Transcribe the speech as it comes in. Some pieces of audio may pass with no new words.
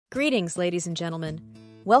Greetings, ladies and gentlemen.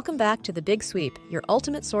 Welcome back to The Big Sweep, your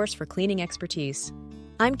ultimate source for cleaning expertise.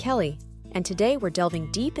 I'm Kelly, and today we're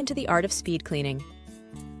delving deep into the art of speed cleaning.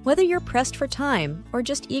 Whether you're pressed for time or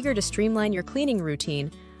just eager to streamline your cleaning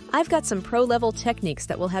routine, I've got some pro-level techniques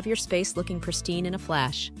that will have your space looking pristine in a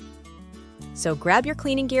flash. So grab your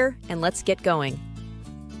cleaning gear and let's get going.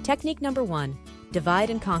 Technique number 1, divide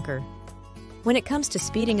and conquer. When it comes to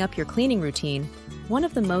speeding up your cleaning routine, one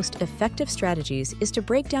of the most effective strategies is to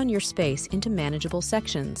break down your space into manageable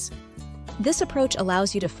sections. This approach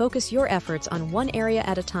allows you to focus your efforts on one area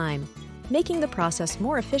at a time, making the process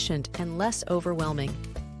more efficient and less overwhelming.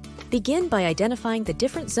 Begin by identifying the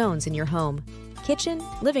different zones in your home: kitchen,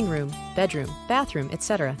 living room, bedroom, bathroom,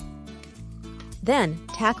 etc. Then,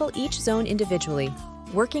 tackle each zone individually,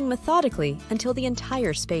 working methodically until the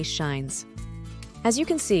entire space shines. As you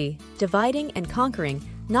can see, dividing and conquering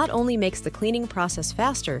not only makes the cleaning process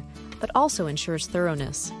faster, but also ensures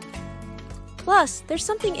thoroughness. Plus, there's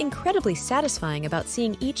something incredibly satisfying about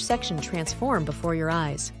seeing each section transform before your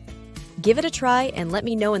eyes. Give it a try and let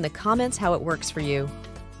me know in the comments how it works for you.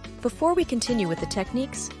 Before we continue with the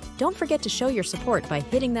techniques, don't forget to show your support by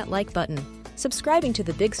hitting that like button, subscribing to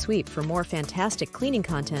The Big Sweep for more fantastic cleaning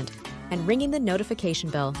content, and ringing the notification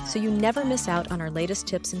bell so you never miss out on our latest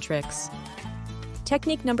tips and tricks.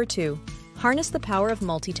 Technique number 2. Harness the power of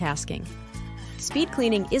multitasking. Speed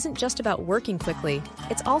cleaning isn't just about working quickly,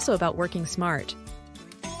 it's also about working smart.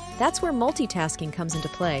 That's where multitasking comes into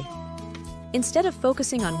play. Instead of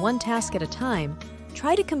focusing on one task at a time,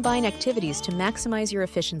 try to combine activities to maximize your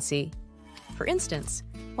efficiency. For instance,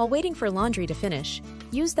 while waiting for laundry to finish,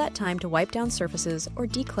 use that time to wipe down surfaces or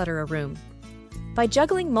declutter a room. By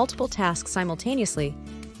juggling multiple tasks simultaneously,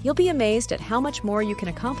 you'll be amazed at how much more you can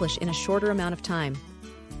accomplish in a shorter amount of time.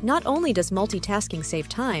 Not only does multitasking save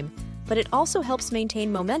time, but it also helps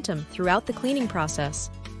maintain momentum throughout the cleaning process.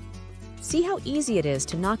 See how easy it is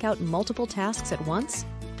to knock out multiple tasks at once?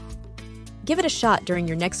 Give it a shot during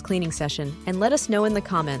your next cleaning session and let us know in the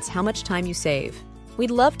comments how much time you save. We'd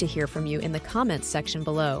love to hear from you in the comments section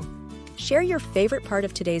below. Share your favorite part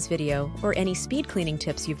of today's video or any speed cleaning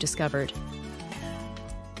tips you've discovered.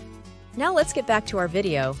 Now let's get back to our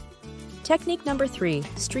video. Technique number 3,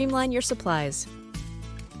 streamline your supplies.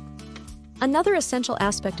 Another essential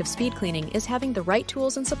aspect of speed cleaning is having the right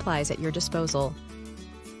tools and supplies at your disposal.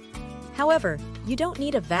 However, you don't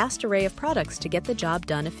need a vast array of products to get the job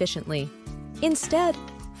done efficiently. Instead,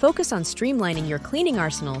 focus on streamlining your cleaning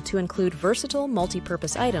arsenal to include versatile,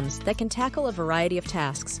 multi-purpose items that can tackle a variety of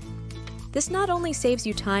tasks. This not only saves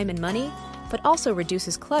you time and money, but also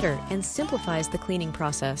reduces clutter and simplifies the cleaning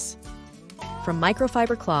process. From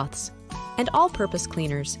microfiber cloths and all-purpose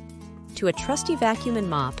cleaners to a trusty vacuum and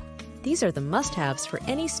mop, these are the must-haves for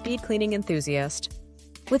any speed cleaning enthusiast.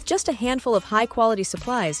 With just a handful of high-quality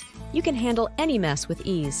supplies, you can handle any mess with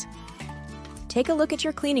ease. Take a look at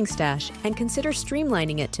your cleaning stash and consider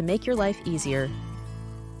streamlining it to make your life easier.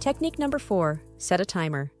 Technique number 4, set a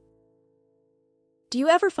timer. Do you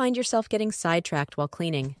ever find yourself getting sidetracked while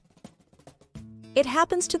cleaning? It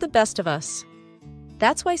happens to the best of us.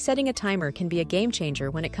 That's why setting a timer can be a game changer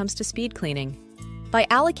when it comes to speed cleaning. By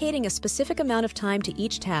allocating a specific amount of time to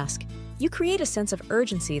each task, you create a sense of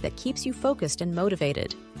urgency that keeps you focused and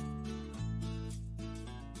motivated.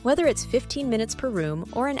 Whether it's 15 minutes per room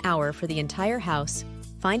or an hour for the entire house,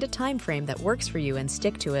 find a time frame that works for you and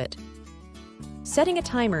stick to it. Setting a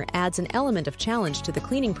timer adds an element of challenge to the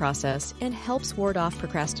cleaning process and helps ward off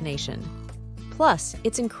procrastination. Plus,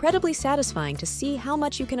 it's incredibly satisfying to see how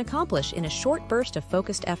much you can accomplish in a short burst of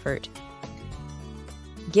focused effort.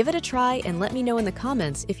 Give it a try and let me know in the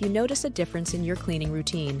comments if you notice a difference in your cleaning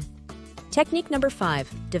routine. Technique number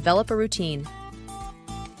 5, develop a routine.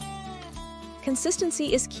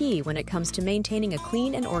 Consistency is key when it comes to maintaining a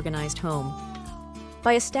clean and organized home.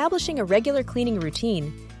 By establishing a regular cleaning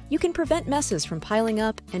routine, you can prevent messes from piling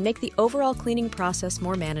up and make the overall cleaning process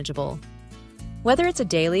more manageable. Whether it's a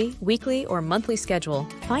daily, weekly, or monthly schedule,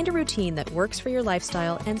 find a routine that works for your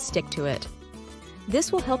lifestyle and stick to it.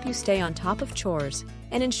 This will help you stay on top of chores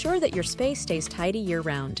and ensure that your space stays tidy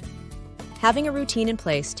year-round. Having a routine in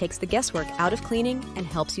place takes the guesswork out of cleaning and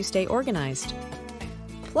helps you stay organized.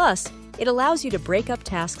 Plus, it allows you to break up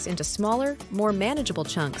tasks into smaller, more manageable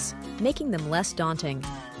chunks, making them less daunting.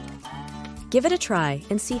 Give it a try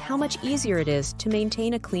and see how much easier it is to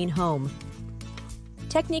maintain a clean home.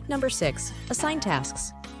 Technique number 6, assign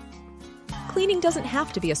tasks. Cleaning doesn't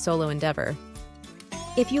have to be a solo endeavor.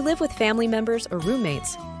 If you live with family members or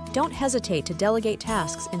roommates, don't hesitate to delegate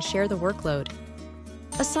tasks and share the workload.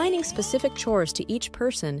 Assigning specific chores to each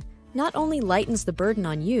person not only lightens the burden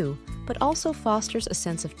on you, but also fosters a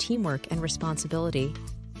sense of teamwork and responsibility.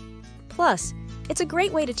 Plus, it's a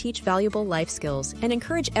great way to teach valuable life skills and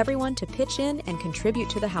encourage everyone to pitch in and contribute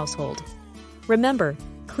to the household. Remember,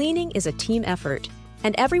 cleaning is a team effort,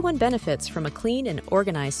 and everyone benefits from a clean and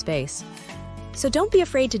organized space. So don't be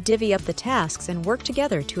afraid to divvy up the tasks and work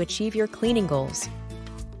together to achieve your cleaning goals.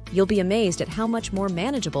 You'll be amazed at how much more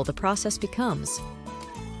manageable the process becomes.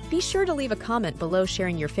 Be sure to leave a comment below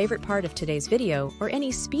sharing your favorite part of today's video or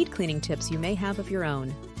any speed cleaning tips you may have of your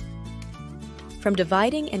own. From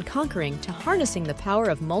dividing and conquering to harnessing the power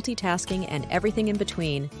of multitasking and everything in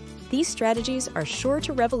between, these strategies are sure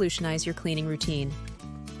to revolutionize your cleaning routine.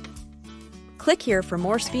 Click here for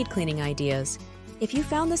more speed cleaning ideas. If you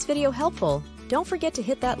found this video helpful, don't forget to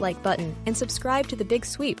hit that like button and subscribe to The Big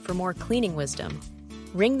Sweep for more cleaning wisdom.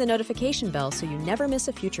 Ring the notification bell so you never miss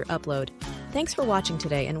a future upload. Thanks for watching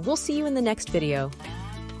today, and we'll see you in the next video.